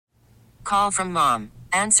Call from mom.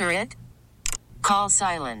 Answer it. Call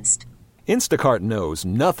silenced. Instacart knows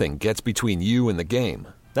nothing gets between you and the game.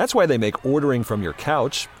 That's why they make ordering from your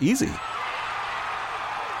couch easy.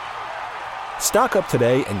 Stock up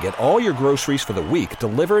today and get all your groceries for the week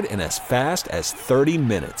delivered in as fast as 30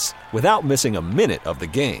 minutes without missing a minute of the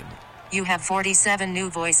game. You have 47 new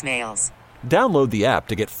voicemails. Download the app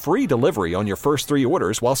to get free delivery on your first 3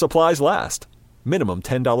 orders while supplies last. Minimum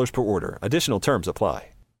 $10 per order. Additional terms apply.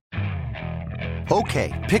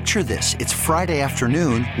 Okay, picture this. It's Friday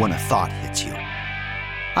afternoon when a thought hits you.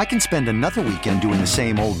 I can spend another weekend doing the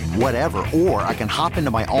same old whatever, or I can hop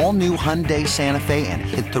into my all-new Hyundai Santa Fe and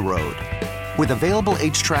hit the road. With available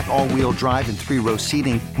H-Track all-wheel drive and 3-row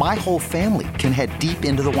seating, my whole family can head deep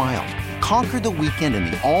into the wild. Conquer the weekend in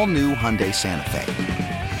the all-new Hyundai Santa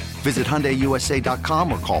Fe. Visit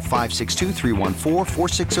HyundaiUSA.com or call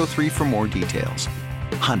 562-314-4603 for more details.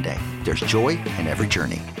 Hyundai, there's joy in every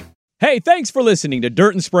journey. Hey, thanks for listening to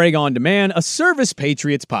Dirt and Sprague On Demand, a Service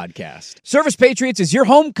Patriots podcast. Service Patriots is your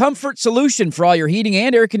home comfort solution for all your heating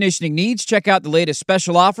and air conditioning needs. Check out the latest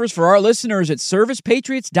special offers for our listeners at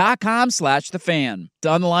servicepatriots.com/thefan.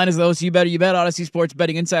 On the line is the host, You Bet, Audacy Sports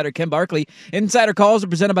betting insider Ken Barkley. Insider calls are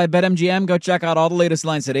presented by BetMGM. Go check out all the latest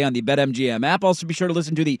lines today on the BetMGM app. Also, be sure to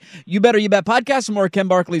listen to the You Bet podcast for more Ken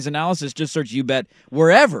Barkley's analysis. Just search You Bet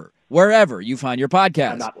wherever you find your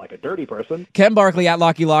podcast. I'm not like a dirty person. Ken Barkley at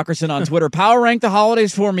Lockie Lockerson on Twitter. Power rank the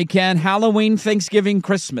holidays for me, Ken. Halloween, Thanksgiving,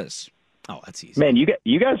 Christmas. Oh, that's easy. Man, you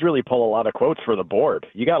guys really pull a lot of quotes for the board.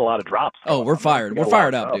 You got a lot of drops. Oh, we're fired. We're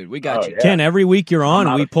fired up, dude. We got you. Yeah. Ken, every week you're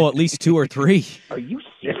on, we pull at least 2 or 3. Are you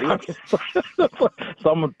serious?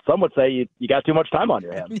 Some would say you got too much time on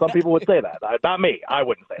your hands. Some people would say that. Not me. I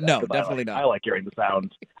wouldn't say that. No, definitely not. I like hearing the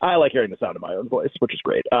sound. I like hearing the sound of my own voice, which is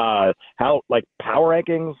great. How power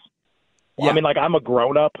rankings? Well, yeah. I mean, I'm a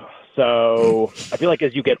grown-up, so I feel like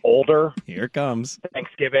as you get older... Here it comes.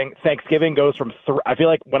 Thanksgiving goes from... I feel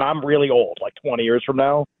like when I'm really old, 20 years from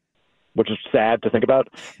now, which is sad to think about,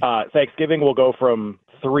 Thanksgiving will go from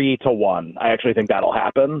 3 to 1. I actually think that'll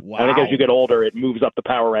happen. Wow. I think as you get older, it moves up the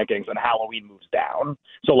power rankings and Halloween moves down.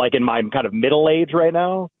 So, in my kind of middle age right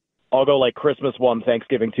now, I'll go, Christmas 1,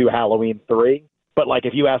 Thanksgiving 2, Halloween 3. But,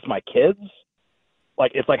 if you ask my kids,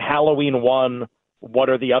 it's Halloween 1...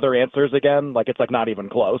 What are the other answers again? It's not even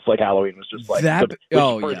close. Halloween was just an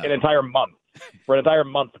entire month. For an entire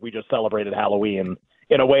month, we just celebrated Halloween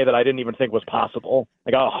in a way that I didn't even think was possible.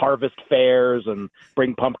 Harvest fairs and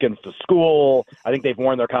bring pumpkins to school. I think they've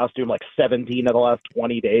worn their costume 17 of the last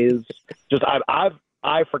 20 days. Just I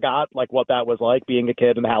forgot what that was like being a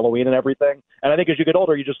kid and Halloween and everything. And I think as you get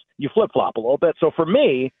older, you flip flop a little bit. So for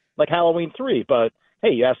me, Halloween 3, but.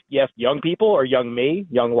 Hey, you ask young people or young me,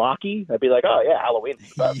 young Lockie? I'd be like, oh, yeah, Halloween.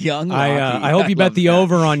 Young Lockie. I hope you bet the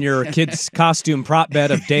over on your kid's costume prop bet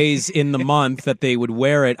of days in the month that they would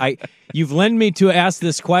wear it. You've led me to ask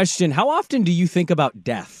this question. How often do you think about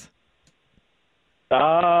death?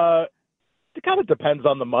 It kind of depends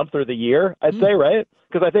on the month or the year, I'd say, right?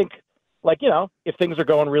 Because I think, if things are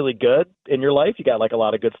going really good in your life, you got, a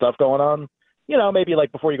lot of good stuff going on. Maybe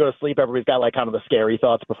before you go to sleep, everybody's got kind of the scary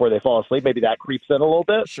thoughts before they fall asleep. Maybe that creeps in a little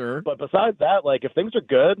bit. Sure. But besides that, if things are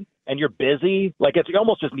good and you're busy, you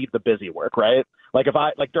almost just need the busy work, right? If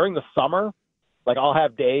I during the summer, I'll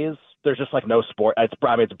have days there's just no sport. It's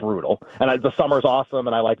brutal. And the summer's awesome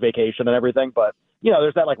and I like vacation and everything. But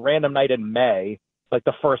there's that random night in May,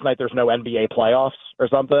 the first night there's no NBA playoffs or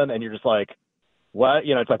something, and you're just what?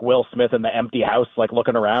 It's Will Smith in the empty house,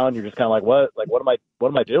 looking around. You're just kind of what? What am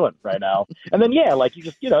I doing right now? And then, you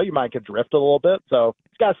just, your mind could drift a little bit. So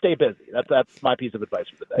it's got to stay busy. That's my piece of advice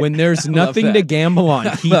for the day. When there's nothing to gamble on,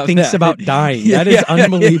 he thinks about dying. That is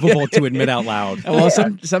unbelievable to admit out loud. Well,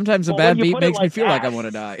 sometimes a bad beat makes me feel like I want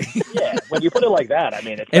to die. Yeah, when you put it like that,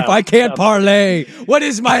 if I can't parlay, what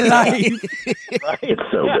is my life? Right? It's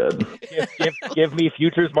so good. Give me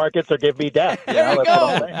futures markets or give me death. There we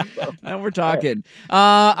go. And we're talking.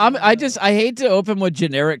 I hate to open with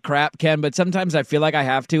generic crap, Ken, but sometimes I feel like I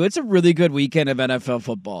have to. It's a really good weekend of NFL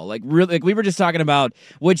football. We were just talking about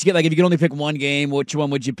if you could only pick one game, which one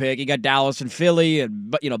would you pick? You got Dallas and Philly, and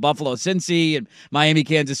Buffalo, Cincy, and Miami,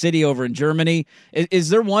 Kansas City over in Germany. Is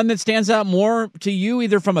there one that stands out more to you,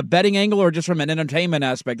 either from a betting angle or just from an entertainment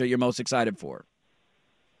aspect that you're most excited for?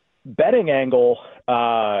 Betting angle.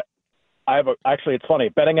 Actually, it's funny.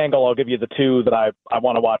 Betting angle, I'll give you the two that I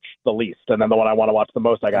want to watch the least, and then the one I want to watch the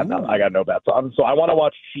most, I got no bets on. So I want to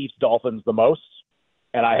watch Chiefs Dolphins the most,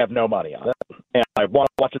 and I have no money on it. And I want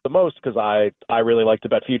to watch it the most because I really like to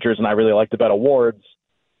bet futures and I really like to bet awards,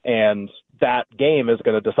 and that game is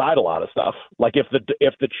going to decide a lot of stuff.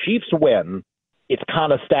 If the Chiefs win, it's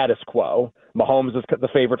kind of status quo. Mahomes is the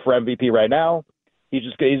favorite for MVP right now. He's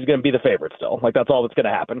going to be the favorite still. Like, that's all that's going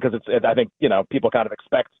to happen because I think, people kind of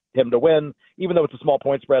expect him to win, even though it's a small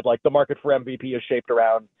point spread. Like, the market for MVP is shaped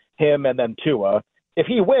around him and then Tua. If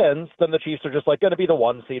he wins, then the Chiefs are just like going to be the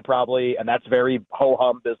 1 seed probably, and that's very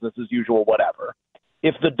ho-hum, business as usual, whatever.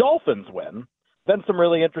 If the Dolphins win, then some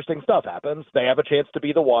really interesting stuff happens. They have a chance to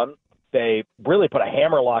be the 1. They really put a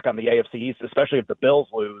hammerlock on the AFC East, especially if the Bills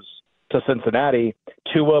lose to Cincinnati.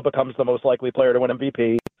 Tua becomes the most likely player to win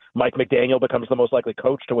MVP. Mike McDaniel becomes the most likely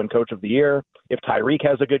coach to win Coach of the Year. If Tyreek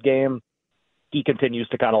has a good game, he continues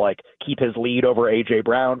to kind of like keep his lead over A.J.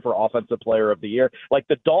 Brown for Offensive Player of the Year. Like,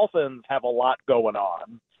 the Dolphins have a lot going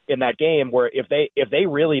on in that game where if they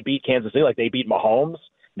really beat Kansas City, like they beat Mahomes,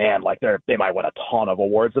 man, like they might win a ton of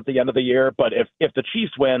awards at the end of the year. But if the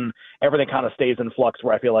Chiefs win, everything kind of stays in flux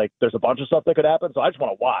where I feel like there's a bunch of stuff that could happen. So I just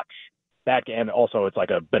want to watch that game. Also, it's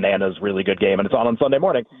like a bananas really good game, and it's on Sunday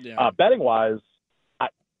morning. Yeah. Betting-wise,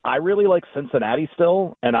 I really like Cincinnati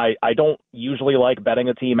still, and I don't usually like betting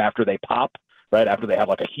a team after they pop, right, after they have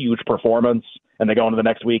like a huge performance and they go into the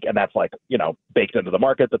next week, and that's like, baked into the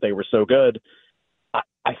market that they were so good.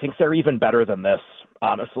 I think they're even better than this,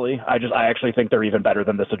 honestly. I actually think they're even better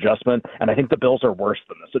than this adjustment, and I think the Bills are worse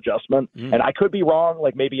than this adjustment. And I could be wrong,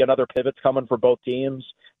 like maybe another pivot's coming for both teams,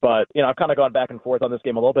 but, I've kind of gone back and forth on this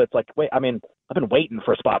game a little bit. It's like, I've been waiting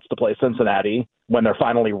for spots to play Cincinnati when they're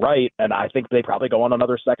finally right, and I think they probably go on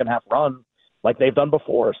another second-half run like they've done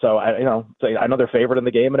before. So, I know they're favored in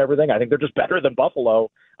the game and everything. I think they're just better than Buffalo,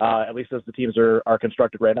 at least as the teams are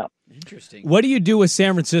constructed right now. Interesting. What do you do with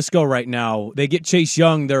San Francisco right now? They get Chase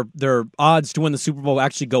Young. Their odds to win the Super Bowl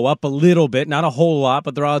actually go up a little bit, not a whole lot,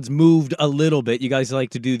 but their odds moved a little bit. You guys like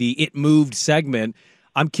to do the It Moved segment.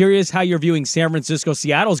 I'm curious how you're viewing San Francisco.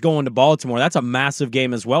 Seattle's going to Baltimore. That's a massive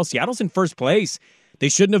game as well. Seattle's in first place. They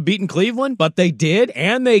shouldn't have beaten Cleveland, but they did,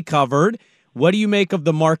 and they covered. What do you make of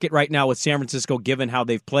the market right now with San Francisco, given how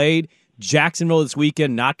they've played? Jacksonville this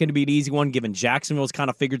weekend, not going to be an easy one, given Jacksonville's kind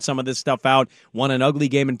of figured some of this stuff out, won an ugly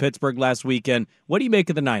game in Pittsburgh last weekend. What do you make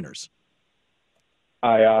of the Niners?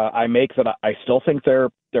 I make that I still think they're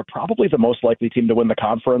probably the most likely team to win the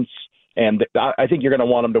conference, and I think you're going to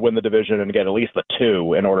want them to win the division and get at least the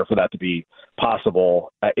 2 in order for that to be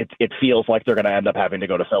possible. It feels like they're going to end up having to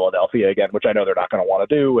go to Philadelphia again, which I know they're not going to want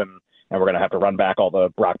to do, and we're going to have to run back all the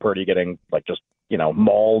Brock Purdy getting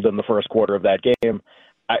mauled in the first quarter of that game.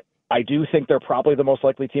 I do think they're probably the most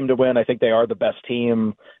likely team to win. I think they are the best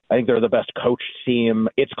team. I think they're the best coached team.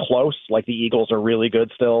 It's close. Like, the Eagles are really good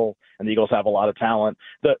still, and the Eagles have a lot of talent.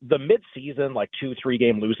 The mid-season, 2-3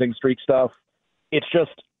 game losing streak stuff, it's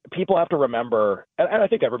just, people have to remember, and I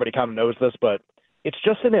think everybody kind of knows this, but it's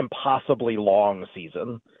just an impossibly long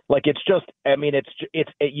season. Like, it's just,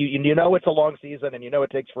 you know it's a long season, and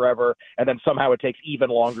it takes forever, and then somehow it takes even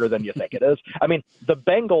longer than you think it is. The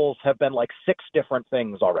Bengals have been 6 different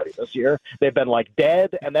things already this year. They've been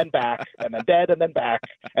dead and then back, and then dead and then back,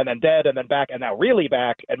 and then dead and then back, and now really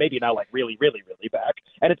back, and maybe now really, really, really back.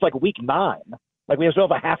 And it's week 9. We still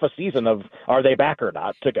have a half a season of are they back or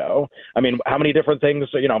not to go. How many different things,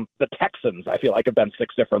 the Texans, I feel like, have been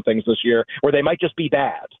 6 different things this year where they might just be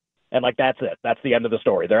bad. And that's it. That's the end of the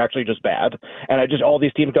story. They're actually just bad. And all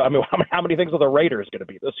these teams go, how many things are the Raiders going to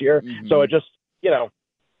be this year? Mm-hmm. So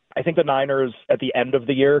I think the Niners at the end of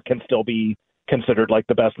the year can still be considered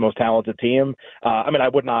the best, most talented team. I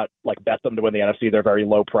would not bet them to win the NFC. They're very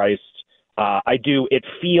low priced. It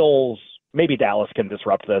feels, maybe Dallas can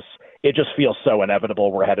disrupt this. It just feels so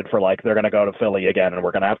inevitable. We're headed for they're going to go to Philly again, and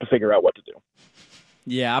we're going to have to figure out what to do.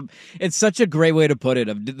 Yeah, it's such a great way to put it,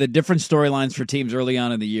 of the different storylines for teams early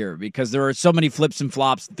on in the year, because there are so many flips and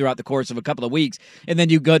flops throughout the course of a couple of weeks, and then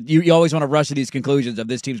you always want to rush to these conclusions of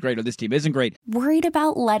this team's great or this team isn't great. Worried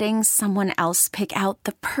about letting someone else pick out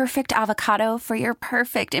the perfect avocado for your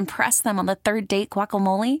perfect impress them on the third date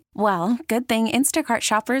guacamole? Well, good thing Instacart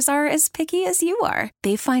shoppers are as picky as you are.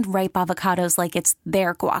 They find ripe avocados like it's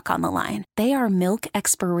their guac on the line. They are milk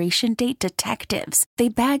expiration date detectives. They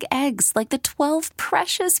bag eggs like the 12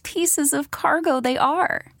 precious pieces of cargo they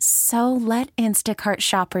are. So let Instacart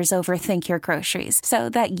shoppers overthink your groceries so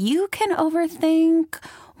that you can overthink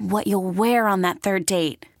what you'll wear on that third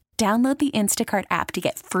date. Download the Instacart app to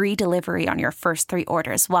get free delivery on your first 3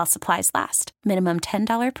 orders while supplies last. Minimum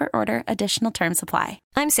 $10 per order. Additional terms apply.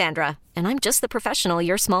 I'm Sandra, and I'm just the professional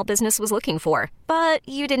your small business was looking for. But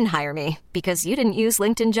you didn't hire me because you didn't use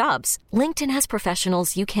LinkedIn Jobs. LinkedIn has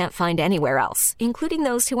professionals you can't find anywhere else, including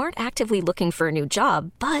those who aren't actively looking for a new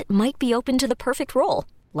job, but might be open to the perfect role,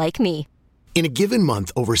 like me. In a given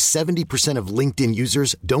month, over 70% of LinkedIn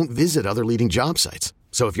users don't visit other leading job sites.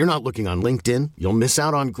 So if you're not looking on LinkedIn, you'll miss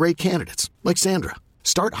out on great candidates like Sandra.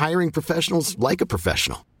 Start hiring professionals like a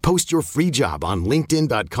professional. Post your free job on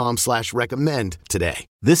linkedin.com/recommend today.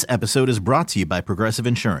 This episode is brought to you by Progressive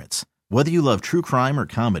Insurance. Whether you love true crime or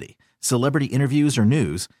comedy, celebrity interviews or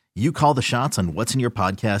news, you call the shots on what's in your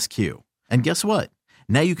podcast queue. And guess what?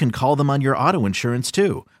 Now you can call them on your auto insurance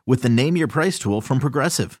too with the Name Your Price tool from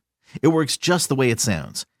Progressive. It works just the way it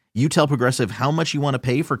sounds. You tell Progressive how much you want to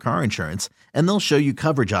pay for car insurance, and they'll show you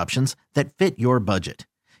coverage options that fit your budget.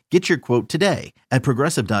 Get your quote today at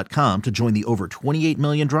Progressive.com to join the over 28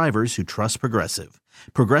 million drivers who trust Progressive.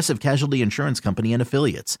 Progressive Casualty Insurance Company and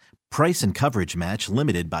Affiliates. Price and coverage match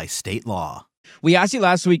limited by state law. We asked you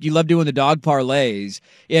last week, you love doing the dog parlays,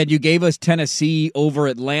 and you gave us Tennessee over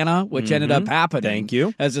Atlanta, which ended up happening. Thank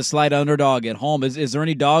you. As a slight underdog at home. Is there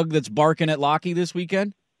any dog that's barking at Lockie this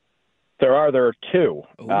weekend? There are two.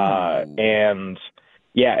 And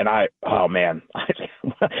I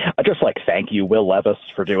just thank you, Will Levis,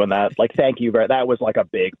 for doing that. Thank you. That was a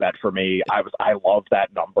big bet for me. I loved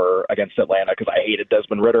that number against Atlanta because I hated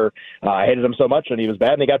Desmond Ridder. I hated him so much, and he was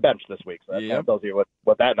bad, and he got benched this week. So that kind of tells you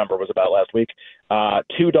what that number was about last week.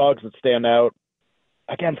 Two dogs that stand out.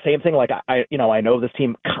 Again, same thing. I know this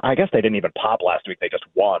team. I guess they didn't even pop last week. They just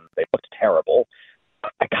won. They looked terrible.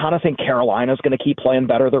 I kind of think Carolina's going to keep playing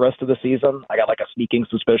better the rest of the season. I got a sneaking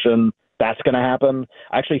suspicion that's going to happen.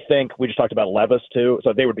 I actually think we just talked about Levis too,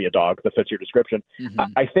 so they would be a dog that fits your description.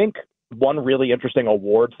 I think one really interesting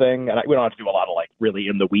award thing, and we don't have to do a lot of really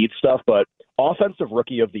in the weeds stuff, but Offensive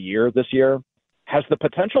Rookie of the Year this year has the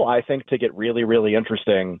potential, I think, to get really, really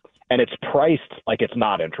interesting, and it's priced like it's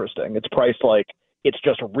not interesting. It's priced like it's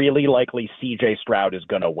just really likely C.J. Stroud is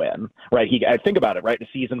going to win, right? I think about it, right? The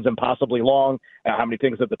season's impossibly long. How many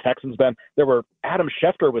things have the Texans been? Adam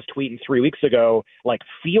Schefter was tweeting 3 weeks ago,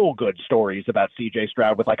 feel-good stories about C.J.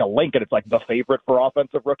 Stroud with a link, and it's the favorite for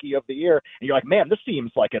Offensive Rookie of the Year. And you're man, this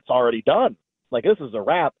seems like it's already done. This is a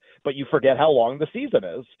wrap, but you forget how long the season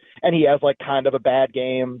is. And he has kind of a bad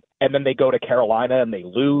game, and then they go to Carolina and they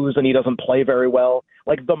lose, and he doesn't play very well.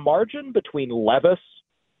 The margin between Levis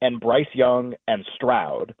and Bryce Young and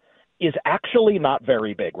Stroud is actually not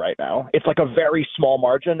very big right now. It's a very small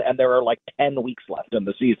margin, and there are 10 weeks left in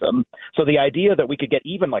the season. So the idea that we could get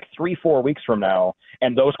even 3-4 weeks from now,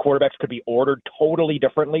 and those quarterbacks could be ordered totally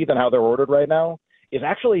differently than how they're ordered right now is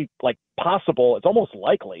actually possible. It's almost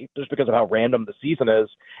likely just because of how random the season is.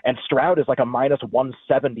 And Stroud is a minus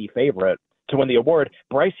 170 favorite to win the award.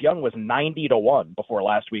 Bryce Young was 90-1 before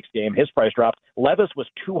last week's game. His price dropped. Levis was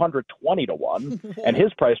 220-1 and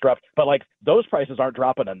his price dropped. But those prices aren't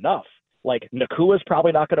dropping enough. Nakua's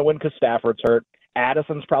probably not going to win because Stafford's hurt.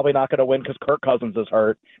 Addison's probably not going to win because Kirk Cousins is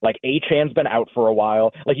hurt. Achan's been out for a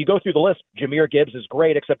while. You go through the list, Jahmyr Gibbs is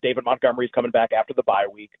great, except David Montgomery's coming back after the bye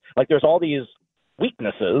week. There's all these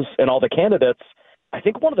weaknesses in all the candidates. I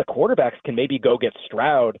think one of the quarterbacks can maybe go get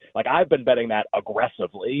Stroud. I've been betting that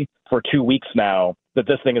aggressively for 2 weeks now, that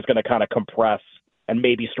this thing is going to kind of compress, and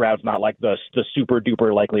maybe Stroud's not the super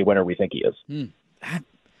duper likely winner we think he is.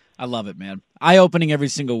 I love it, man. Eye-opening every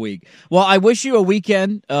single week. Well, I wish you a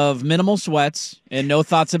weekend of minimal sweats and no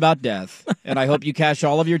thoughts about death, and I hope you cash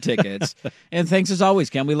all of your tickets. And thanks as always,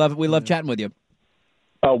 Ken. We love chatting with you.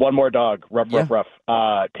 One more dog. Rough.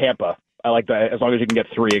 Tampa. I like that. As long as you can get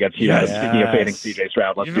 3 against you guys. Speaking of fading C.J.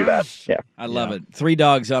 Stroud, let's do that. Yeah, I love it. 3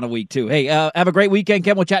 dogs on a week, too. Hey, have a great weekend,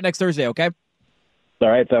 Ken. We'll chat next Thursday, okay? All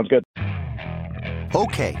right, sounds good.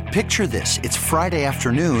 Okay, picture this. It's Friday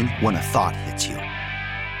afternoon when a thought hits you.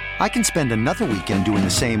 I can spend another weekend doing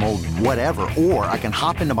the same old whatever, or I can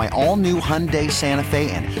hop into my all-new Hyundai Santa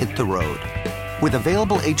Fe and hit the road. With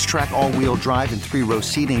available H-Track all-wheel drive and 3-row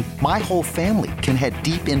seating, my whole family can head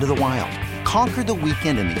deep into the wild. Conquer the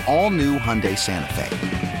weekend in the all-new Hyundai Santa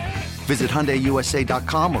Fe. Visit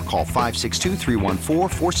HyundaiUSA.com or call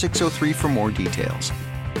 562-314-4603 for more details.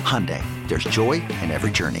 Hyundai, there's joy in every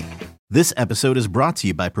journey. This episode is brought to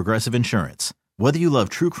you by Progressive Insurance. Whether you love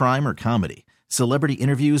true crime or comedy, celebrity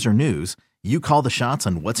interviews or news, you call the shots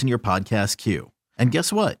on what's in your podcast queue. And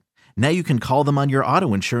guess what? Now you can call them on your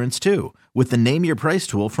auto insurance too with the Name Your Price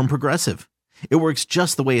tool from Progressive. It works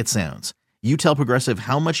just the way it sounds. You tell Progressive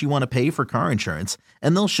how much you want to pay for car insurance,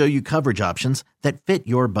 and they'll show you coverage options that fit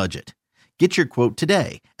your budget. Get your quote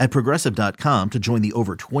today at Progressive.com to join the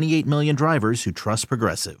over 28 million drivers who trust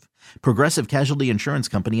Progressive. Progressive Casualty Insurance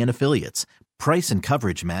Company and Affiliates. Price and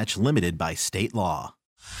coverage match limited by state law.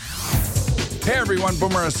 Hey everyone,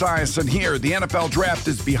 Boomer Esiason here. The NFL draft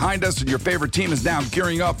is behind us and your favorite team is now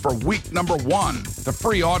gearing up for week number 1. The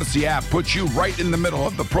free Audacy app puts you right in the middle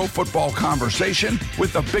of the pro football conversation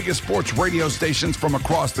with the biggest sports radio stations from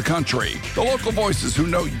across the country. The local voices who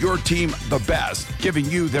know your team the best, giving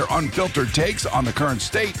you their unfiltered takes on the current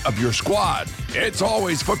state of your squad. It's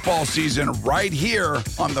always football season right here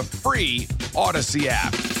on the free Audacy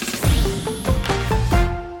app.